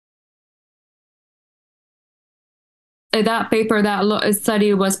that paper, that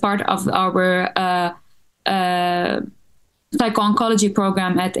study was part of our uh, Psycho-Oncology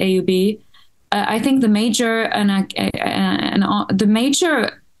program at AUB. I think the major the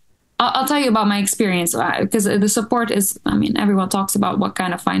major I'll tell you about my experience because the support is, I mean, everyone talks about what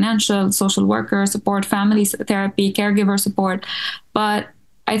kind of financial, social worker support, family therapy, caregiver support. But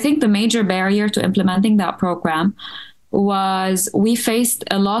I think the major barrier to implementing that program was we faced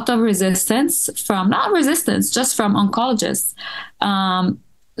a lot of resistance from, not resistance, just from oncologists.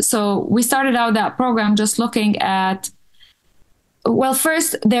 So we started out that program just looking at, well,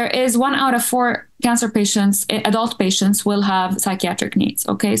 first, there is 1 out of 4 cancer patients, adult patients, will have psychiatric needs.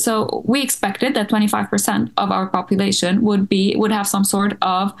 Okay, so we expected that 25% of our population would have some sort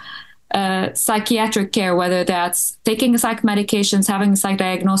of psychiatric care, whether that's taking psych medications, having a psych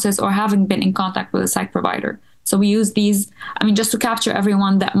diagnosis, or having been in contact with a psych provider. So we use these, I mean, just to capture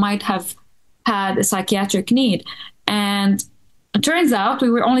everyone that might have had a psychiatric need. And it turns out we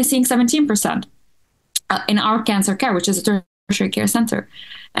were only seeing 17% in our cancer care, which is a tertiary care center.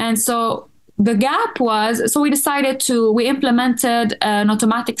 And so the gap was, so we implemented an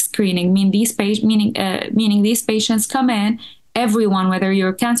automatic screening, meaning these patients come in, everyone, whether you're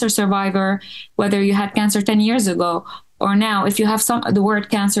a cancer survivor, whether you had cancer 10 years ago, or now, if you have the word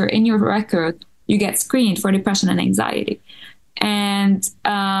cancer in your record, you get screened for depression and anxiety. And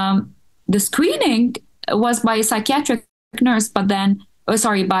the screening was by a psychiatric nurse, but then,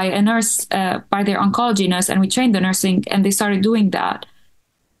 by a nurse, by their oncology nurse, and we trained the nursing, and they started doing that.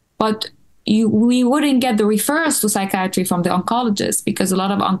 But we wouldn't get the referrals to psychiatry from the oncologist, because a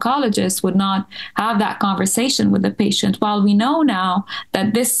lot of oncologists would not have that conversation with the patient. While we know now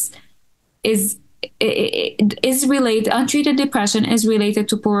that this is related, untreated depression is related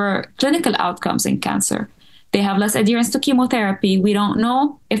to poorer clinical outcomes in cancer. They have less adherence to chemotherapy. We don't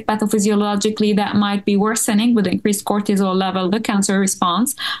know if pathophysiologically that might be worsening with increased cortisol level, the cancer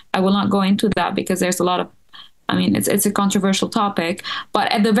response. I will not go into that because there's a lot of, I mean, it's a controversial topic,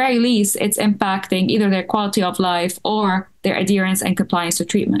 but at the very least, it's impacting either their quality of life or their adherence and compliance to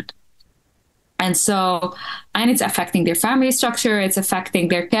treatment. And it's affecting their family structure, it's affecting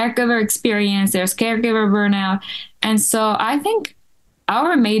their caregiver experience, there's caregiver burnout. And so I think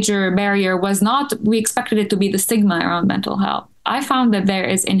our major barrier was not, we expected it to be the stigma around mental health. I found that there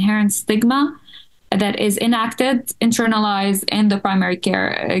is inherent stigma that is enacted, internalized in the primary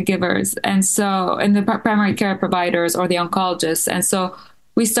care givers, and so in the primary care providers or the oncologists. And so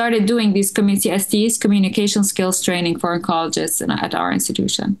we started doing these community STs, communication skills training for oncologists at our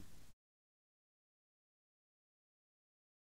institution.